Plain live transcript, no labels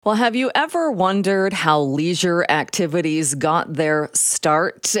Well, have you ever wondered how leisure activities got their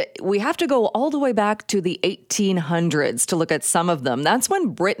start? We have to go all the way back to the 1800s to look at some of them. That's when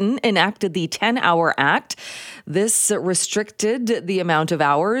Britain enacted the 10-Hour Act. This restricted the amount of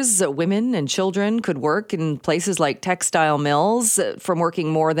hours women and children could work in places like textile mills from working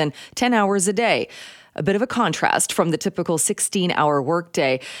more than 10 hours a day. A bit of a contrast from the typical 16-hour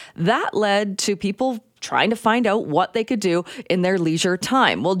workday. That led to people trying to find out what they could do in their leisure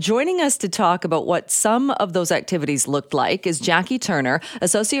time. Well, joining us to talk about what some of those activities looked like is Jackie Turner,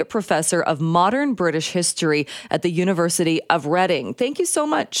 Associate Professor of Modern British History at the University of Reading. Thank you so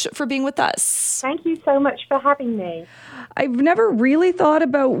much for being with us. Thank you so much for having me. I've never really thought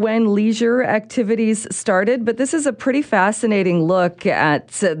about when leisure activities started, but this is a pretty fascinating look at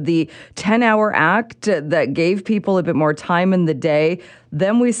the 10-Hour Act that gave people a bit more time in the day.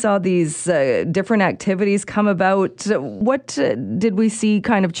 Then we saw these different activities come about. What did we see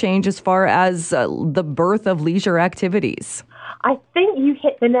kind of change as far as the birth of leisure activities? I think you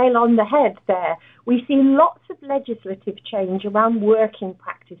hit the nail on the head there. We see lots of legislative change around working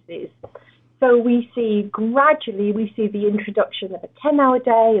practices. So we see the introduction of a 10-hour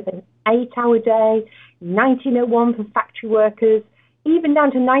day, of an 8-hour day, 1901 for factory workers. Even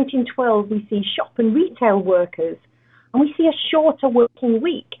down to 1912, we see shop and retail workers. And we see a shorter working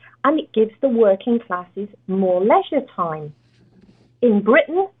week, and it gives the working classes more leisure time. In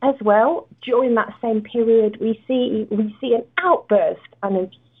Britain as well, during that same period, we see an outburst and a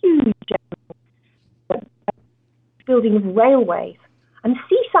huge building of railways. And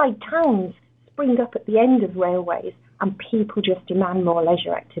seaside towns spring up at the end of railways, and people just demand more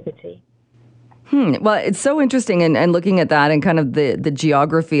leisure activity. Well, it's so interesting and looking at that and kind of the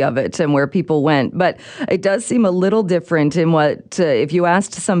geography of it and where people went. But it does seem a little different in what, if you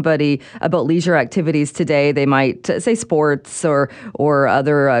asked somebody about leisure activities today, they might say sports or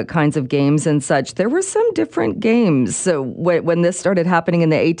other kinds of games and such. There were some different games when this started happening in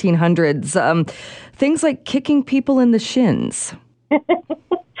the 1800s. Things like kicking people in the shins.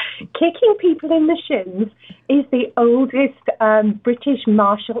 Kicking people in the shins is the oldest British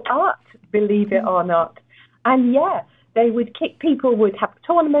martial art, believe it or not. And they would kick people, would have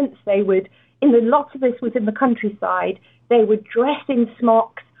tournaments, lots of this was in the countryside, they would dress in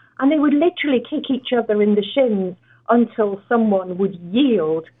smocks, and they would literally kick each other in the shins until someone would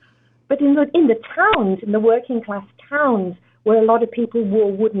yield. But in the towns, in the working class towns, where a lot of people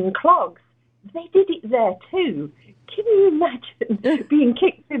wore wooden clogs, they did it there too. Can you imagine being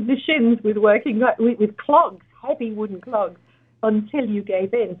kicked in the shins with clogs, heavy wooden clogs, until you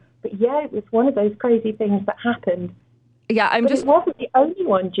gave in? But it was one of those crazy things that happened. Yeah, It wasn't the only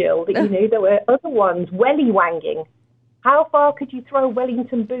one, Jill, that there were other ones. Welly wanging. How far could you throw a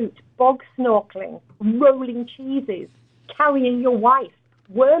Wellington boot? Bog snorkeling, rolling cheeses, carrying your wife,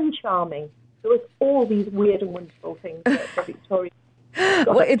 worm charming. There was all these weird and wonderful things that Victoria.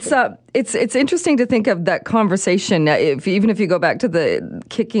 Well, it's interesting to think of that conversation. Even if you go back to the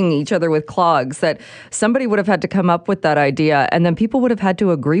kicking each other with clogs, that somebody would have had to come up with that idea, and then people would have had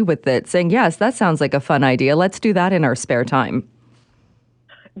to agree with it, saying, "Yes, that sounds like a fun idea. Let's do that in our spare time."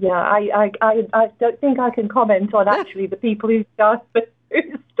 Yeah, I don't think I can comment on actually the people who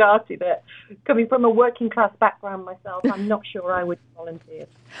started it. Coming from a working class background myself, I'm not sure I would volunteer.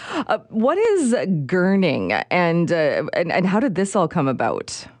 What is gurning, and how did this all come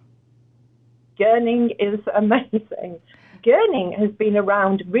about? Gurning is amazing. Gurning has been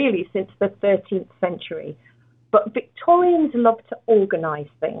around really since the 13th century, but Victorians loved to organise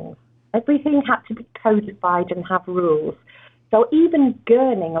things. Everything had to be codified and have rules. So even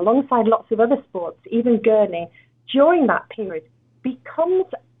gurning, alongside lots of other sports, even gurning, during that period, becomes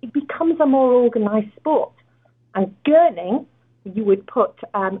a more organised sport. And gurning, you would put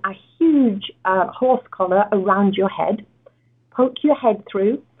a huge horse collar around your head, poke your head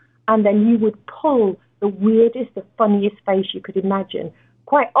through, and then you would pull the weirdest, the funniest face you could imagine.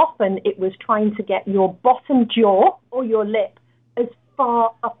 Quite often it was trying to get your bottom jaw or your lip as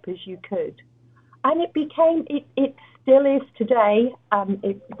far up as you could. And it still is today.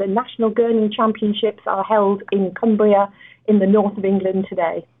 The National Gurning Championships are held in Cumbria in the north of England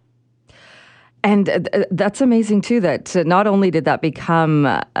today. And that's amazing, too, that not only did that become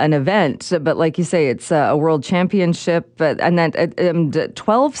an event, but like you say, it's a world championship. And then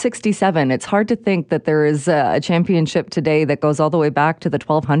 1267, it's hard to think that there is a championship today that goes all the way back to the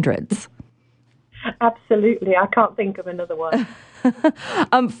 1200s. Absolutely. I can't think of another one.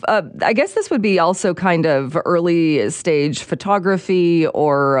 I guess this would be also kind of early stage photography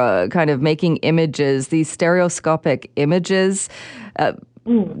or kind of making images, these stereoscopic images.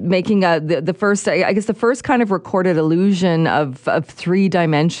 making the first, I guess, the first kind of recorded illusion of three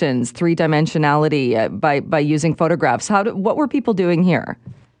dimensions, three-dimensionality by using photographs. What were people doing here?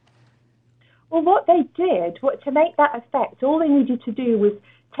 Well, what they did, to make that effect, all they needed to do was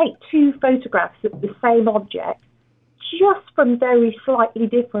take two photographs of the same object, just from very slightly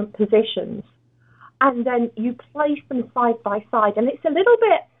different positions, and then you place them side by side. And it's a little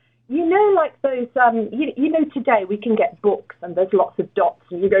bit, like those, today we can get books and there's lots of dots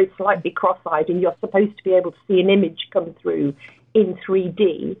and you go slightly cross-eyed and you're supposed to be able to see an image come through in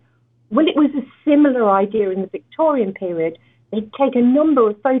 3D. Well, it was a similar idea in the Victorian period. They'd take a number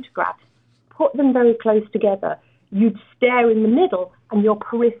of photographs, put them very close together. You'd stare in the middle and your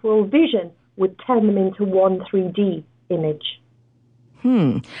peripheral vision would turn them into one 3D image.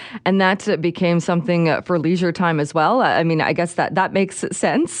 And that became something for leisure time as well. I mean, I guess that makes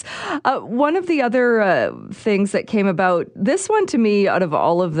sense. One of the other things that came about, this one to me, out of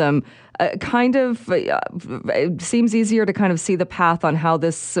all of them, it seems easier to kind of see the path on how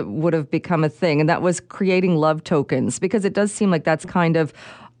this would have become a thing. And that was creating love tokens, because it does seem like that's kind of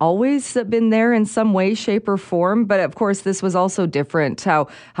always been there in some way, shape, or form. But of course, this was also different, how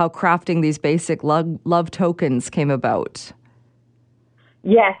crafting these basic love tokens came about.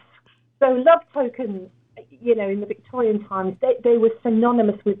 Yes. So love tokens, in the Victorian times, they were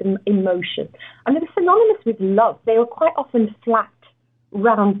synonymous with emotion. And they were synonymous with love. They were quite often flat,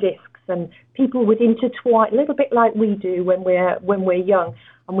 round discs, and people would intertwine, a little bit like we do when we're young,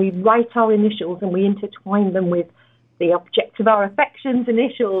 and we write our initials and we intertwine them with the object of our affections,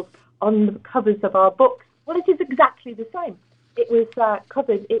 initials, on the covers of our books. Well, it is exactly the same. It was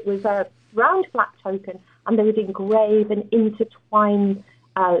a round flat token, and they would engrave and intertwine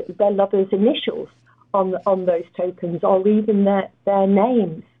their lovers' initials on those tokens, or even their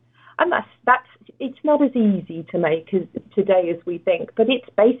names. And it's not as easy to make today as we think, but it's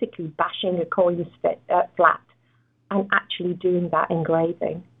basically bashing a coin flat and actually doing that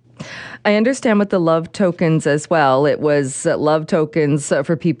engraving. I understand with the love tokens as well. It was love tokens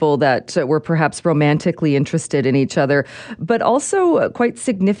for people that were perhaps romantically interested in each other, but also quite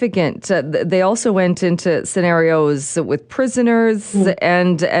significant. They also went into scenarios with prisoners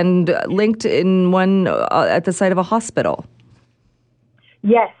and linked in one at the site of a hospital.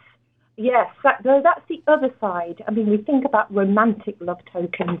 Yes. That's the other side. I mean, we think about romantic love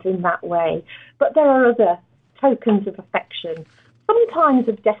tokens in that way, but there are other tokens of affection, sometimes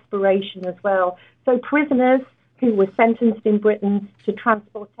of desperation as well. So prisoners who were sentenced in Britain to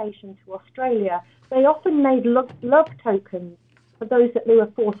transportation to Australia, they often made love tokens for those that they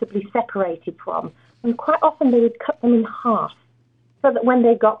were forcibly separated from. And quite often they would cut them in half so that when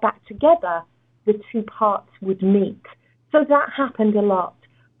they got back together, the two parts would meet. So that happened a lot.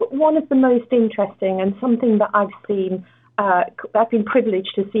 But one of the most interesting, and something that I've been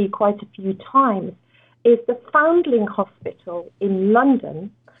privileged to see quite a few times, is the Foundling Hospital in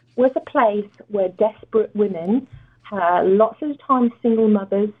London was a place where desperate women, lots of the time single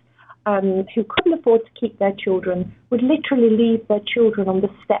mothers, who couldn't afford to keep their children, would literally leave their children on the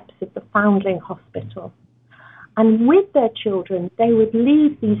steps of the Foundling Hospital. And with their children, they would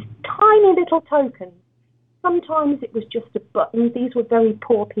leave these tiny little tokens. Sometimes it was just a button. These were very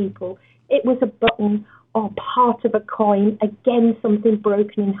poor people. It was a button or part of a coin, again something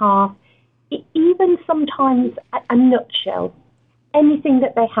broken in half. Even sometimes a nutshell, anything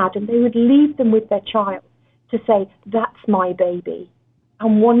that they had, and they would leave them with their child to say, that's my baby.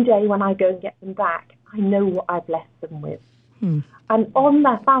 And one day when I go and get them back, I know what I've left them with. And on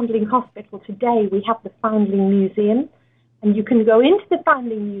the Foundling Hospital today, we have the Foundling Museum, and you can go into the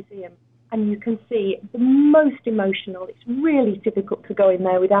Foundling Museum and you can see the most emotional. It's really difficult to go in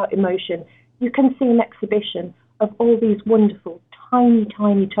there without emotion. You can see an exhibition of all these wonderful, tiny,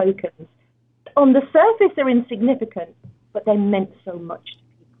 tiny tokens. On the surface, they're insignificant, but they meant so much to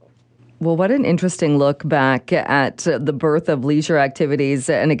people. Well, what an interesting look back at the birth of leisure activities.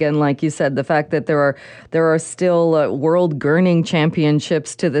 And again, like you said, the fact that there are still world gurning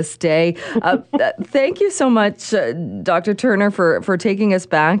championships to this day. Thank you so much, Dr. Turner, for taking us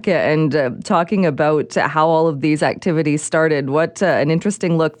back and talking about how all of these activities started. What an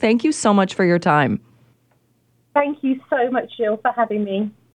interesting look. Thank you so much for your time. Thank you so much, Jill, for having me.